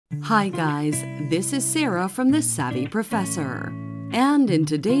Hi guys, this is Sarah from The Savvy Professor. And in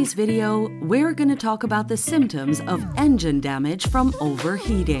today's video, we're going to talk about the symptoms of engine damage from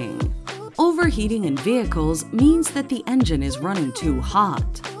overheating. Overheating in vehicles means that the engine is running too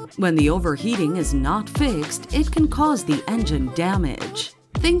hot. When the overheating is not fixed, it can cause the engine damage.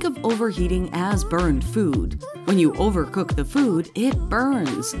 Think of overheating as burned food. When you overcook the food, it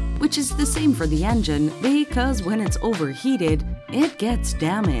burns, which is the same for the engine because when it's overheated, it gets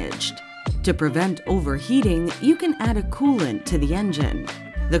damaged. To prevent overheating, you can add a coolant to the engine.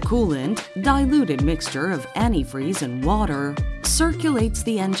 The coolant, diluted mixture of antifreeze and water, circulates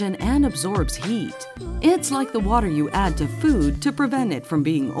the engine and absorbs heat. It's like the water you add to food to prevent it from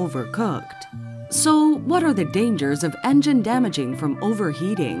being overcooked. So, what are the dangers of engine damaging from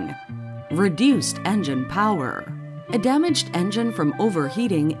overheating? Reduced engine power. A damaged engine from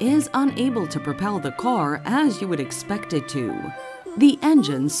overheating is unable to propel the car as you would expect it to. The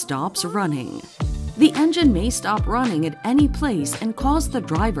engine stops running. The engine may stop running at any place and cause the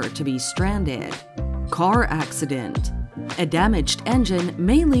driver to be stranded. Car accident. A damaged engine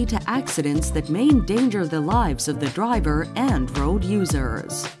may lead to accidents that may endanger the lives of the driver and road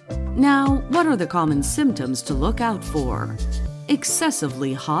users. Now, what are the common symptoms to look out for?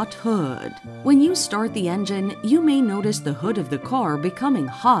 Excessively hot hood. When you start the engine, you may notice the hood of the car becoming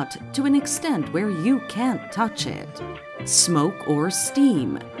hot to an extent where you can't touch it. Smoke or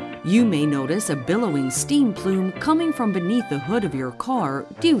steam. You may notice a billowing steam plume coming from beneath the hood of your car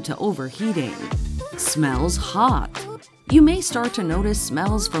due to overheating. Smells hot. You may start to notice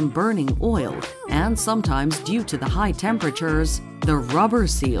smells from burning oil, and sometimes due to the high temperatures, the rubber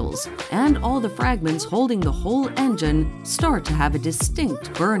seals and all the fragments holding the whole engine start to have a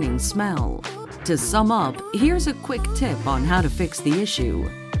distinct burning smell. To sum up, here's a quick tip on how to fix the issue.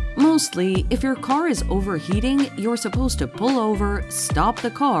 Mostly, if your car is overheating, you're supposed to pull over, stop the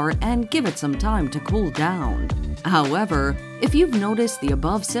car, and give it some time to cool down. However, if you've noticed the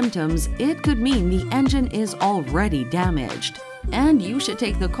above symptoms, it could mean the engine is already damaged, and you should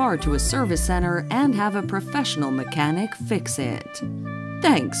take the car to a service center and have a professional mechanic fix it.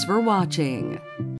 Thanks for watching.